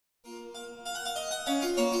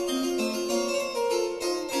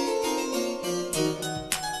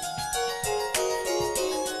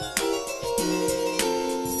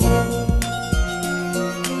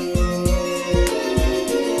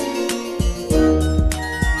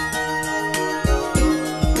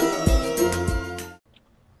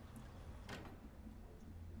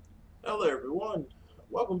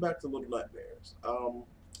welcome back to Little Nightmares.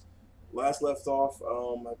 Last left off,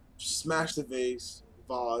 I smashed the vase,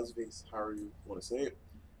 however you want to say it,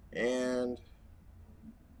 and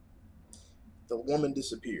the woman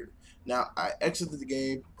disappeared. Now I exited the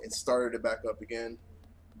game and started it back up again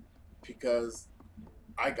because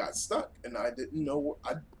I got stuck and I didn't know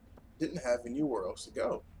I didn't have anywhere else to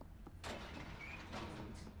go.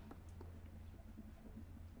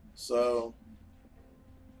 So,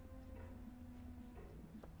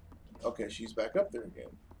 okay, she's back up there again.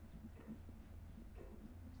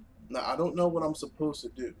 Now I don't know what I'm supposed to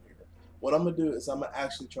do here. What I'm gonna do is I'm gonna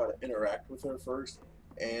actually try to interact with her first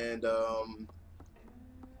and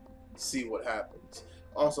see what happens.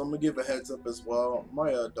 Also, I'm gonna give a heads up as well.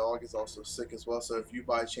 My dog is also sick as well, so if you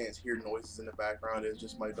by chance hear noises in the background, it's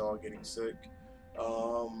just my dog getting sick.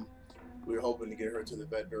 Um, we're hoping to get her to the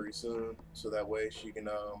vet very soon, so that way she can.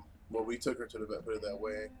 Well, we took her to the vet, put it that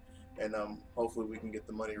way, and hopefully we can get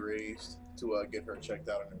the money raised to get her checked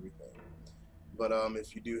out and everything. But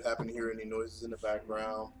if you do happen to hear any noises in the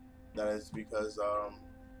background, that is because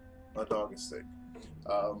my dog is sick.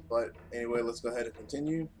 But anyway, let's go ahead and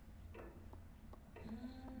continue.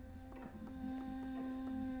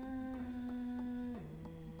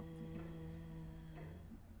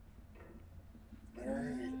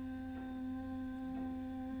 Alright.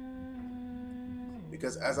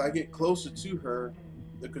 Because as I get closer to her,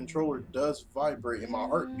 the controller does vibrate and my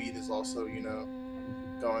heartbeat is also,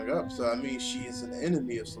 going up. So I mean she is an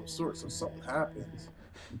enemy of some sort, so something happens.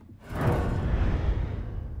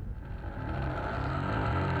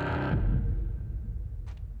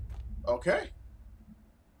 Okay.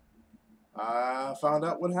 I found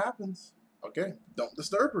out what happens. Okay. Don't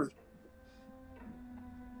disturb her.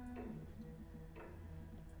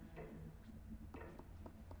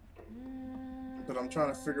 But I'm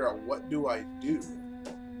trying to figure out what do I do.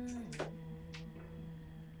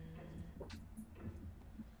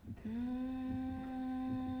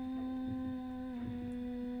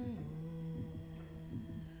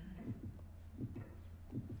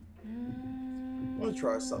 I'm gonna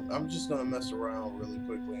try something. I'm just gonna mess around really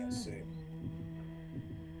quickly and see.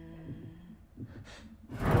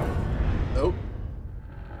 Nope.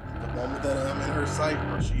 The moment that I'm in her sight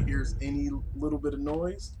or she hears any little bit of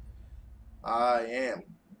noise, I am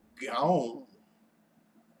gone.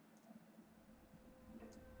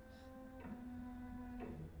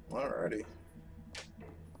 Alrighty.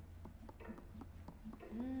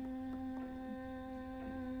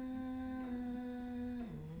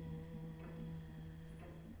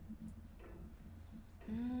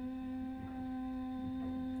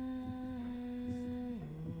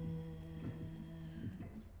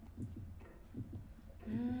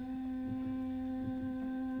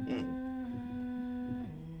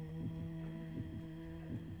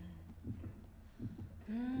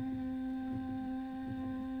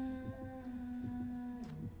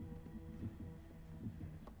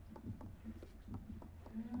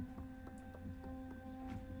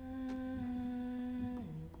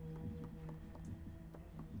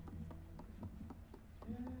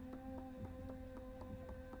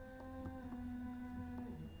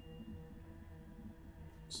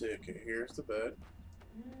 See, okay, here's the bed.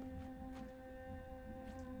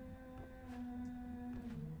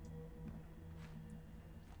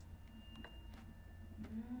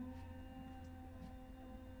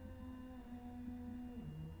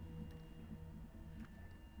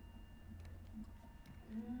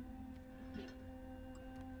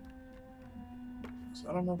 So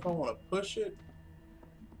I don't know if I want to push it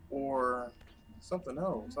or something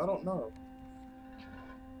else. I don't know.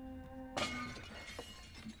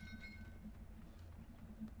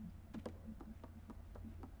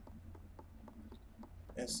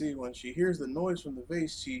 And see, when she hears the noise from the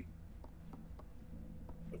vase, she...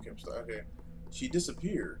 Okay, I'm sorry. Okay. She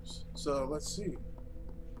disappears. So let's see.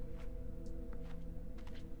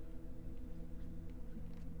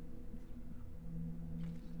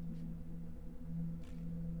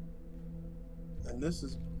 And this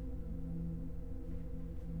is...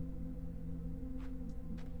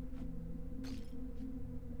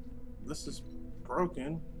 This is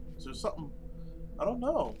broken. Is there something... I don't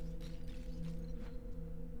know.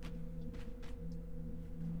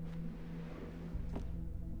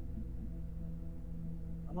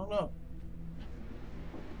 I don't know.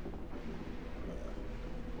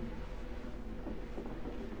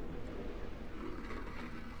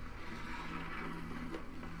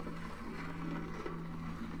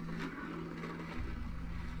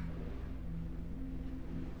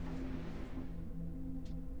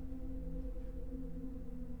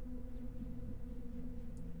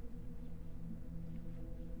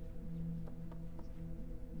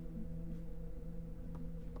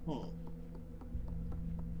 Hmm.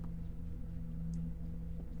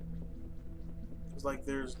 It's like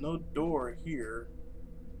there's no door here.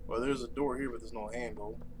 Well, there's a door here, but there's no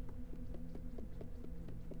handle.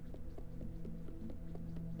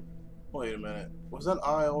 Wait a minute. Was that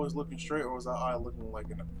eye always looking straight, or was that eye looking like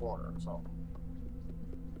in a corner or something?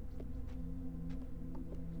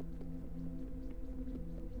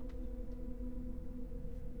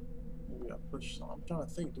 Maybe I pushed something. I'm trying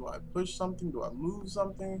to think. Do I push something? Do I move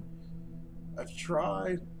something? I've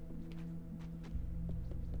tried.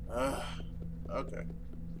 Okay.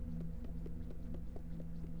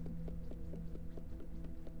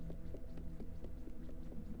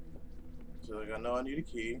 So like, I know I need a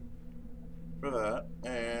key for that,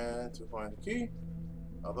 and to find the key,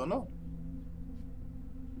 I don't know.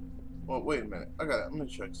 Well, wait a minute. I got it. I'm gonna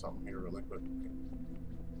check something here really quick.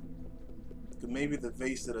 Cause maybe the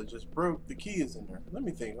vase that I just broke, the key is in there. Let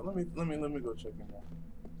me think. Let me go check in there.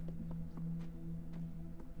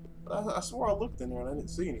 But I swore I looked in there and I didn't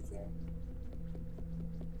see anything.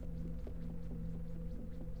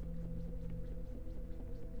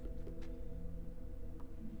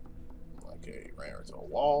 Okay, ran into a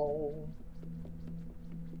wall.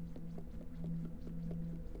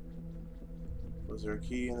 Was there a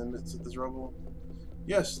key in the midst of this rubble?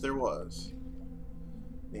 Yes, there was.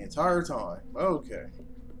 The entire time. Okay.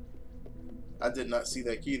 I did not see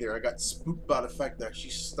that key there. I got spooked by the fact that she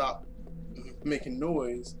stopped making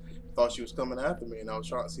noise. Thought she was coming after me, and I was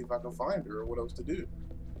trying to see if I could find her or what else to do.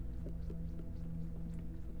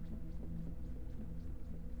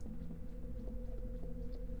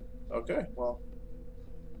 Okay, well.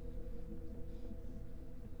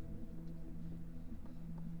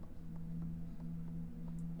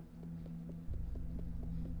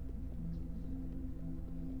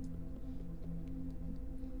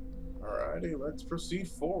 Alrighty, let's proceed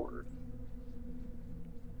forward.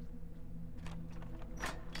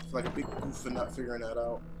 It's like a big goof for not figuring that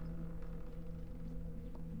out.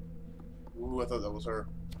 Ooh, I thought that was her.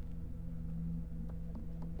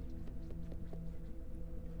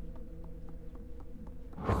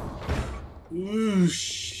 Ooh,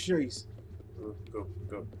 jeez. Go,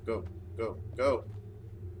 go, go, go, go.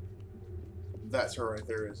 That's her right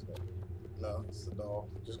there, isn't it? No, it's the doll.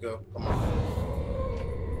 Just go. Come on.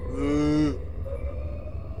 Ooh.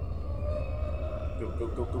 Go, go,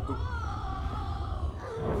 go, go, go.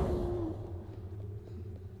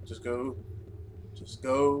 Just go. Just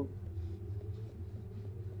go.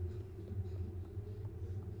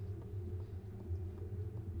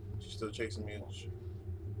 She's still chasing me.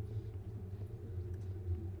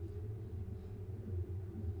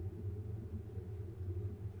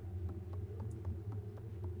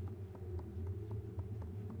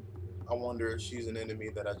 I wonder if she's an enemy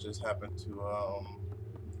that I just happened to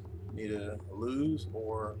need to lose,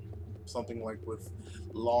 or something like with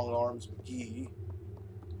Long Arms McGee.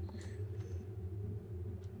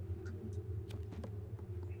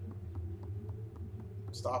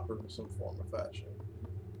 Stop her in some form or fashion.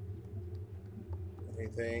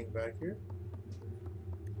 Anything back here?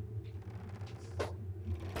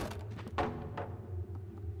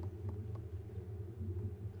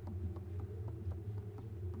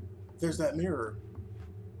 There's that mirror.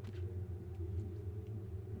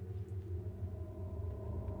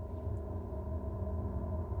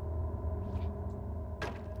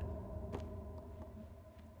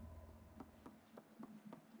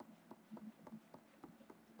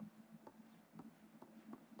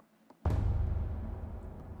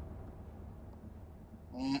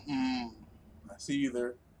 I see you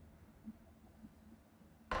there.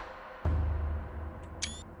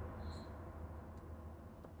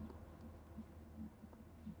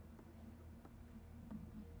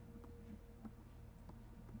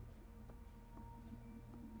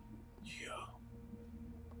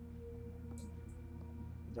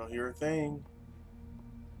 Don't hear a thing.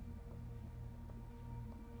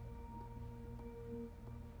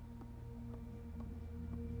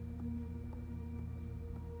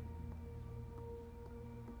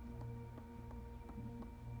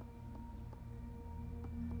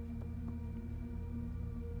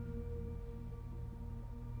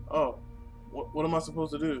 Oh, what am I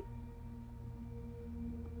supposed to do?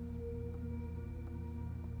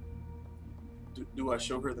 Do I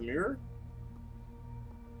show her the mirror?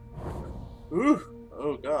 Ooh,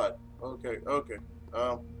 oh God. Okay, okay.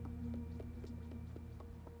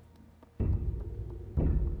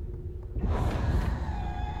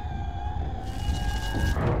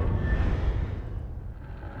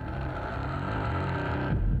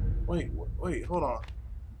 Wait, hold on.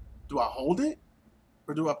 Do I hold it?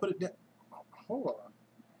 Or do I put it down? Hold on.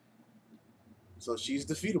 So she's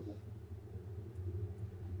defeatable.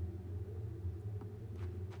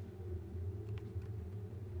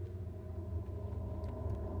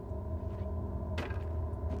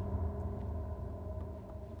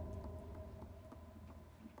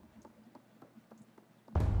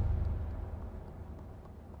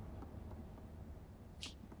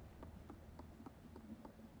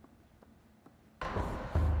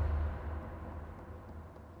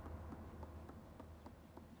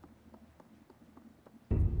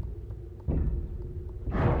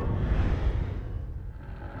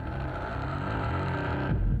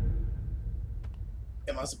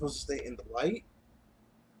 Am I supposed to stay in the light?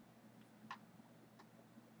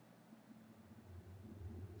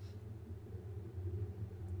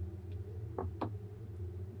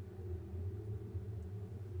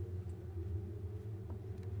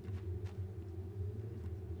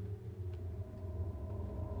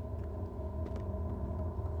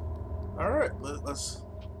 All right, let's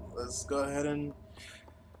go ahead and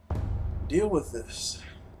deal with this.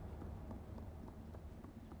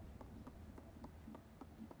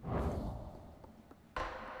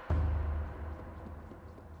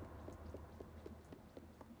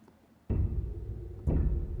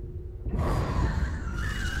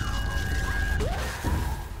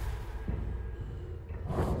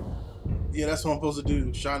 Yeah, that's what I'm supposed to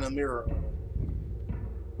do. Shine a mirror on her.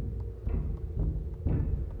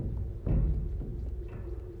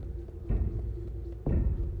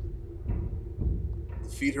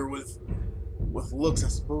 Feed her with looks, I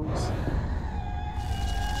suppose.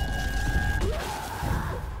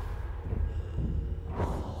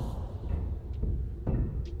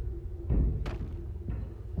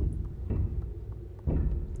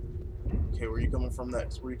 Okay, where are you coming from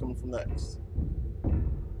next? Where are you coming from next?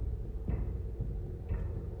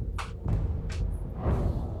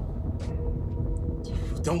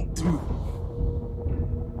 Don't do.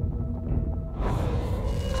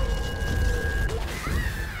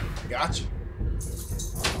 Gotcha.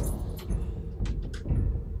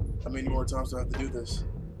 How many more times do I have to do this?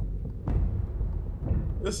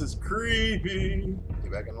 This is creepy.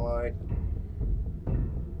 Get back in the light.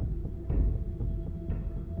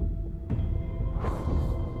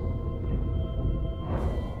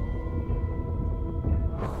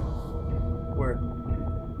 Where?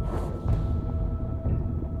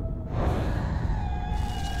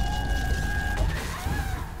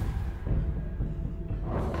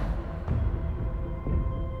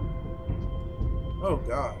 Oh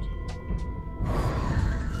God.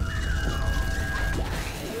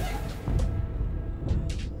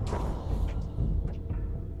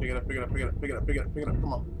 Pick it up, pick it up, pick it up, pick it up, pick it up, pick it up,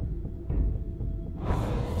 come on.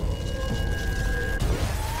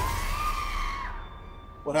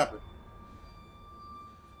 What happened?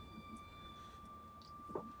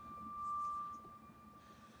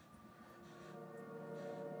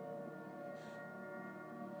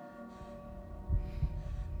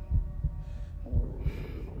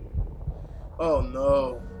 Oh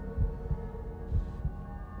no.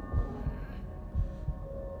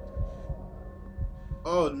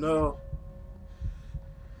 Oh no.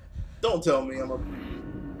 Don't tell me I'm a...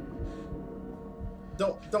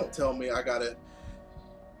 Don't tell me I gotta...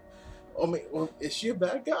 I mean, well, is she a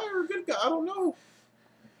bad guy or a good guy? I don't know.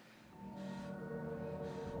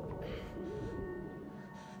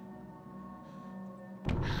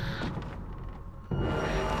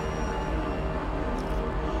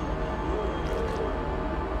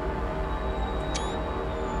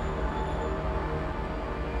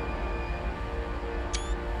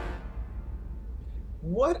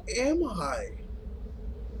 What am I?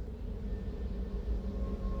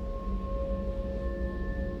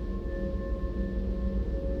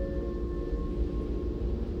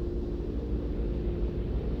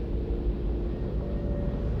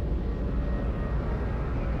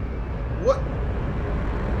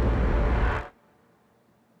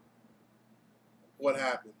 What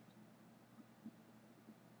happened?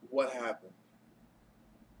 What happened?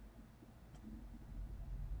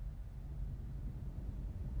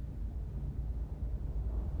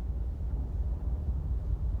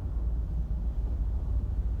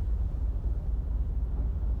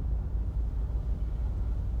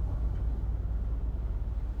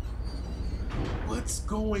 What's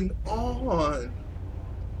going on?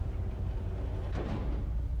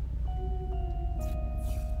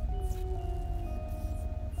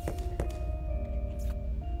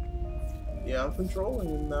 Yeah, I'm controlling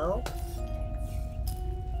him now.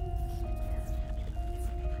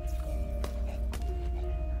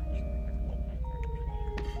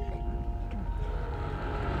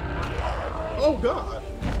 Oh God.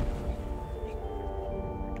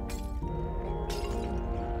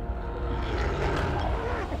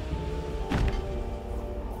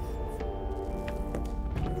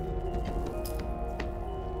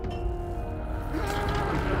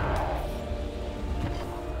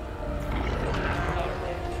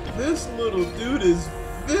 little dude is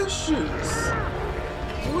vicious.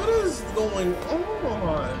 What is going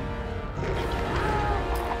on?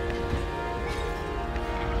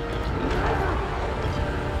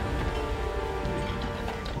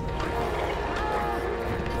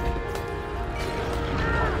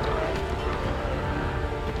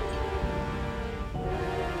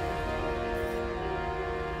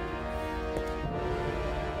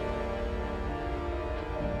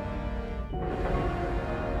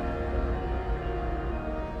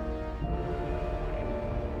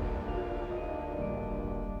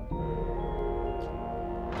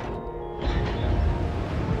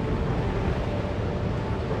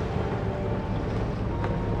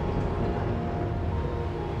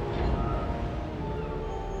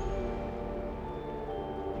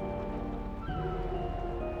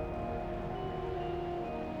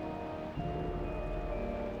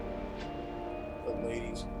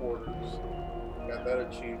 Ladies' quarters. Got that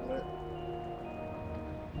achievement.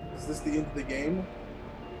 Is this the end of the game?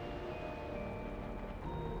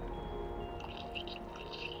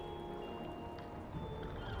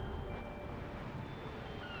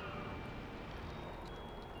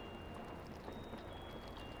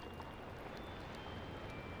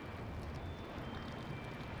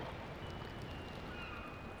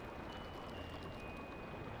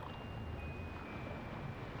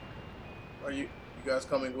 Are you guys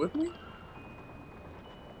coming with me?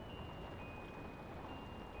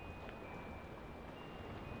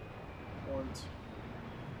 One,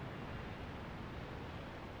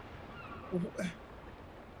 two.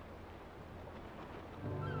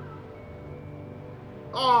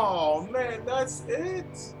 Oh man, that's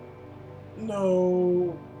it?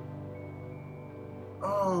 No.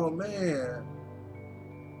 Oh man.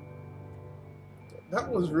 That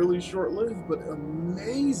was really short-lived, but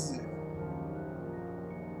amazing.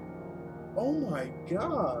 Oh my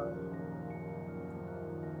god.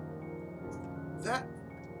 That...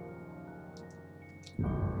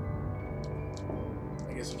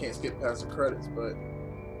 I guess you can't skip past the credits, but...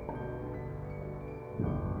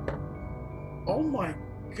 Oh my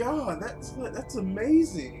god, that's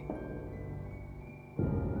amazing.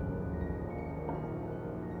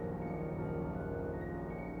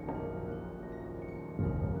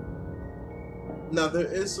 Now there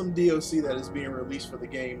is some DLC that is being released for the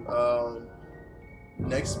game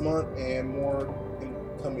next month and more in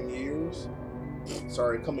coming years.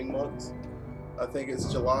 Sorry, coming months. I think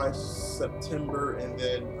it's July, September, and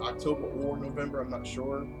then October or November. I'm not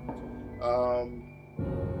sure.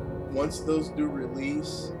 Once those do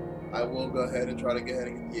release, I will go ahead and try to get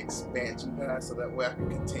the expansion pass so that way I can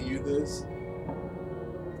continue this.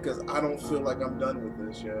 Because I don't feel like I'm done with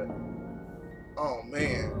this yet. Oh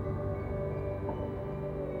man.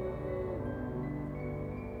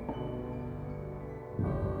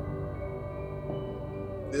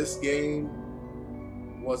 This game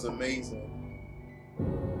was amazing.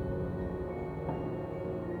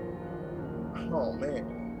 Oh man.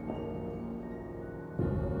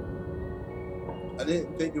 I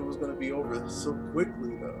didn't think it was going to be over so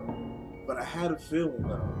quickly though. But I had a feeling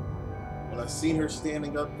though. When I seen her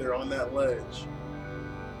standing up there on that ledge.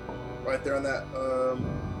 Right there on that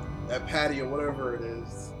that patio, whatever it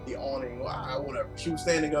is. The awning, whatever. She was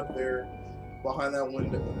standing up there behind that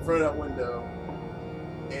window, in front of that window.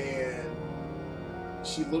 And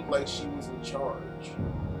she looked like she was in charge.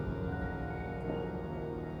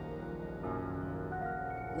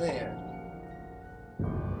 Man.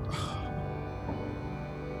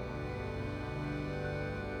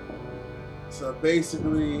 So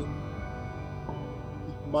basically,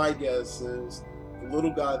 my guess is the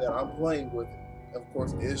little guy that I'm playing with, of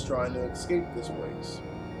course, is trying to escape this place.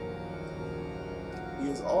 He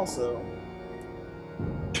is also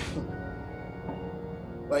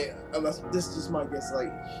like, this is just my guess, like,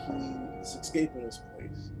 he is escaping this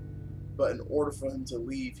place. But in order for him to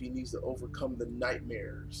leave, he needs to overcome the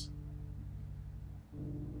nightmares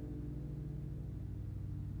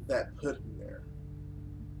that put him there.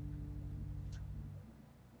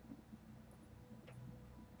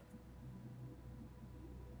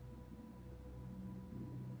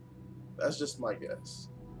 That's just my guess.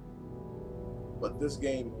 But this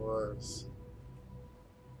game was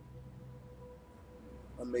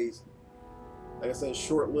amazing. Like I said,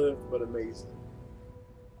 short-lived but amazing.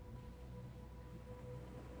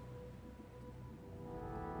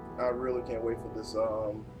 I really can't wait for this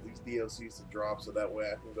these DLCs to drop so that way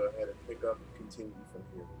I can go ahead and pick up and continue from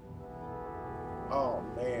here. Oh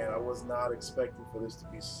man, I was not expecting for this to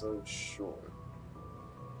be so short.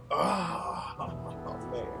 Oh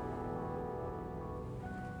man.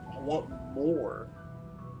 I want more.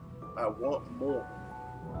 I want more.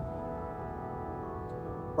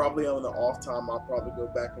 probably on the off time, I'll probably go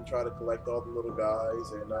back and try to collect all the little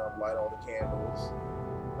guys and light all the candles.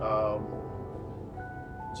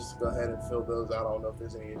 Just go ahead and fill those out. I don't know if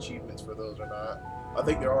there's any achievements for those or not. I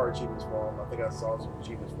think there are achievements for them. I think I saw some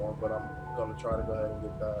achievements for them, but I'm going to try to go ahead and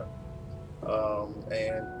get that.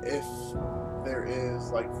 And if there is,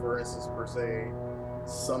 like, for instance, per se,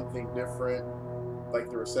 something different, like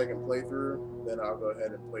through a second playthrough, then I'll go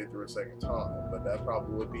ahead and play through a second time. But that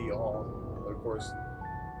probably would be on, of course,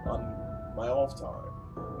 on my off time.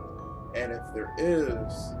 And if there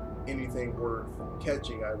is anything worth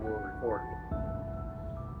catching, I will record it.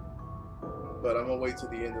 But I'm gonna wait till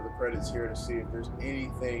the end of the credits here to see if there's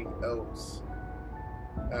anything else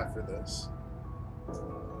after this.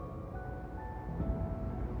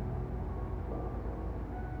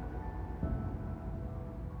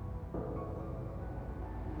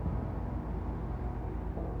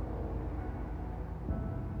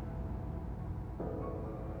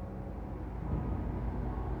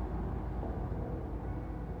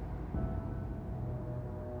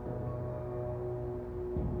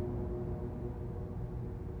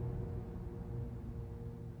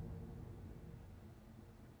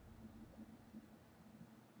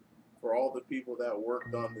 For all the people that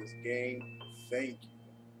worked on this game, thank you.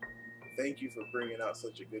 Thank you for bringing out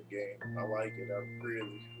such a good game. I like it. I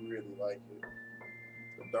really, really like it.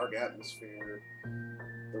 The dark atmosphere,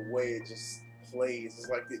 the way it just plays, it's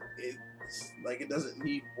like it's like it doesn't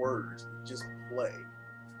need words. It just play.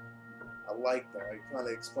 I like that. It kind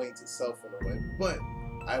of explains itself in a way. But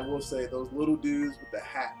I will say those little dudes with the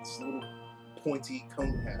hats, little pointy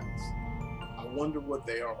cone hats. I wonder what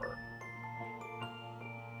they are.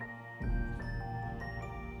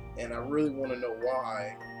 And I really want to know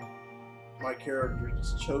why my character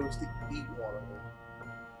just chose to eat one of them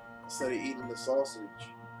instead of eating the sausage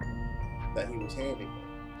that he was handing him.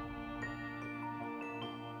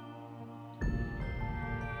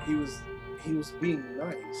 He was being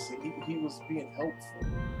nice. He was being helpful,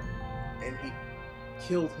 and he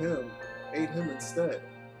killed him, ate him instead.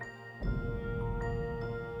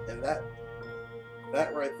 And that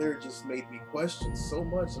right there just made me question so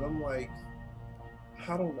much. And I'm like,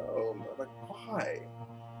 I don't know. Like, why?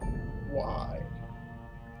 Why?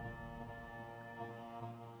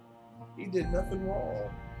 He did nothing wrong,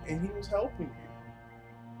 and he was helping you.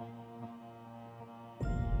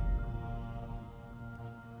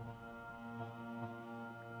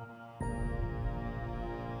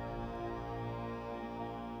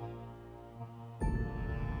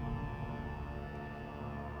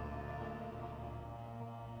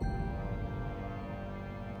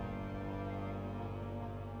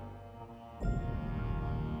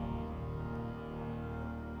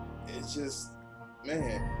 It's just,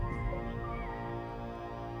 man.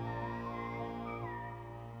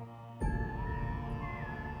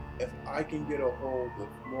 If I can get a hold of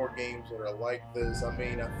more games that are like this, I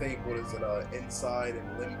mean, I think, what is it, Inside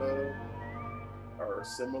and Limbo are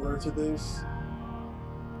similar to this.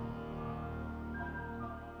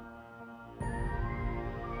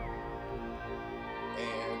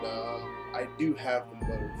 And I do have them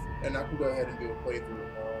both. And I can go ahead and do a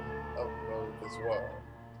playthrough of both as well.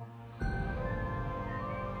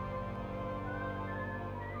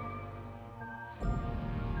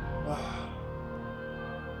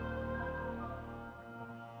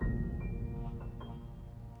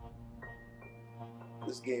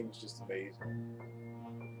 This game is just amazing.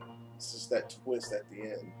 It's just that twist at the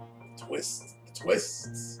end. The twists.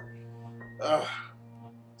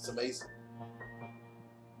 It's amazing.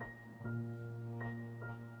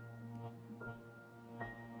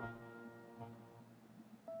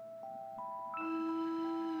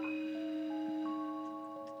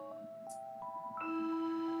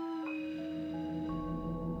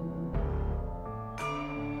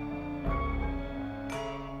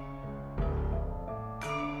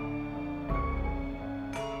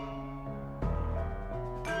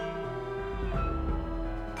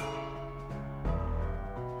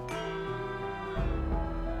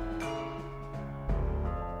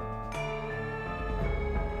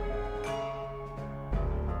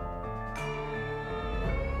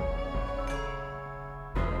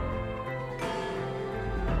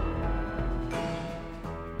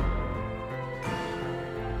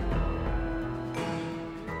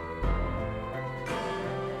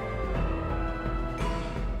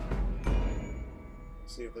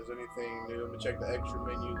 See if there's anything new. I'm gonna check the extra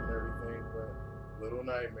menus and everything, but Little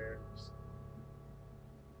Nightmares.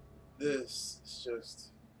 This is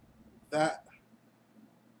just that.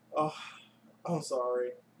 Oh, I'm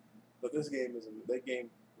sorry, but that game was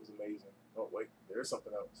amazing. Oh wait, there's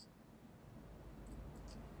something else.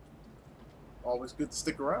 always good to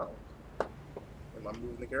stick around. Am I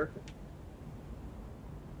moving the character?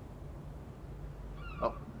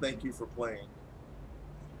 Oh, thank you for playing.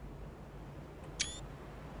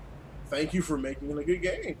 Thank you for making it a good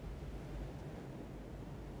game.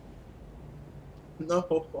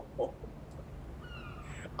 No,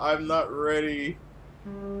 I'm not ready.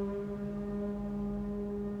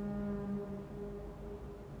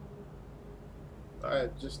 I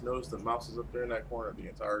just noticed the mouse is up there in that corner the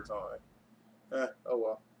entire time. Oh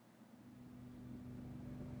well.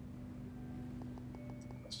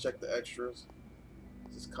 Let's check the extras.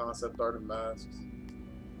 This is concept art and masks.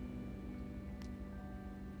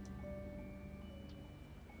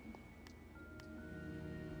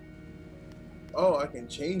 Oh, I can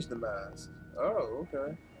change the mask. Oh,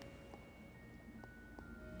 okay.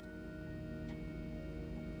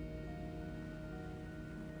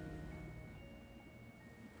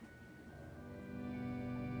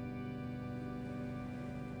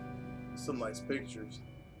 Some nice pictures.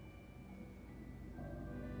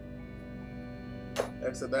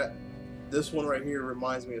 Like I said, this one right here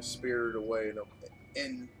reminds me of Spirited Away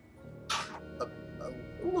in a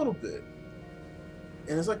little bit.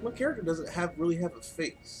 And it's like my character doesn't really have a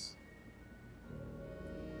face.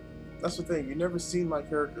 That's the thing. You never seen my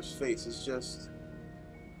character's face. It's just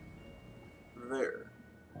there.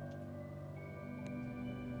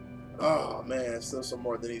 Oh man, still some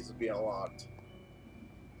more that needs to be unlocked.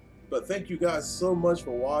 But thank you guys so much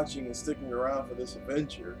for watching and sticking around for this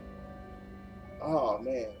adventure. Oh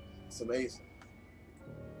man, it's amazing.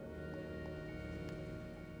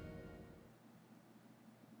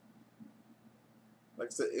 Like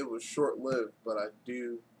I said, it was short-lived, but I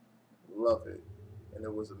do love it, and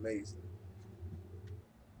it was amazing.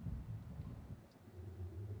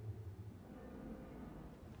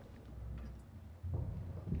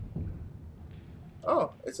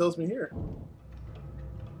 Oh, it tells me here.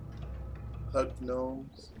 Hug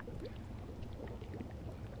gnomes.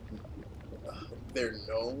 They're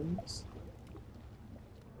gnomes?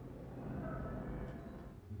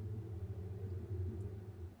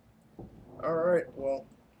 Alright, well,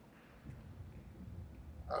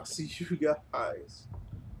 I'll see you guys.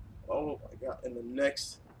 Oh my god, in the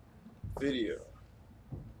next video.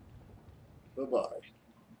 Bye-bye.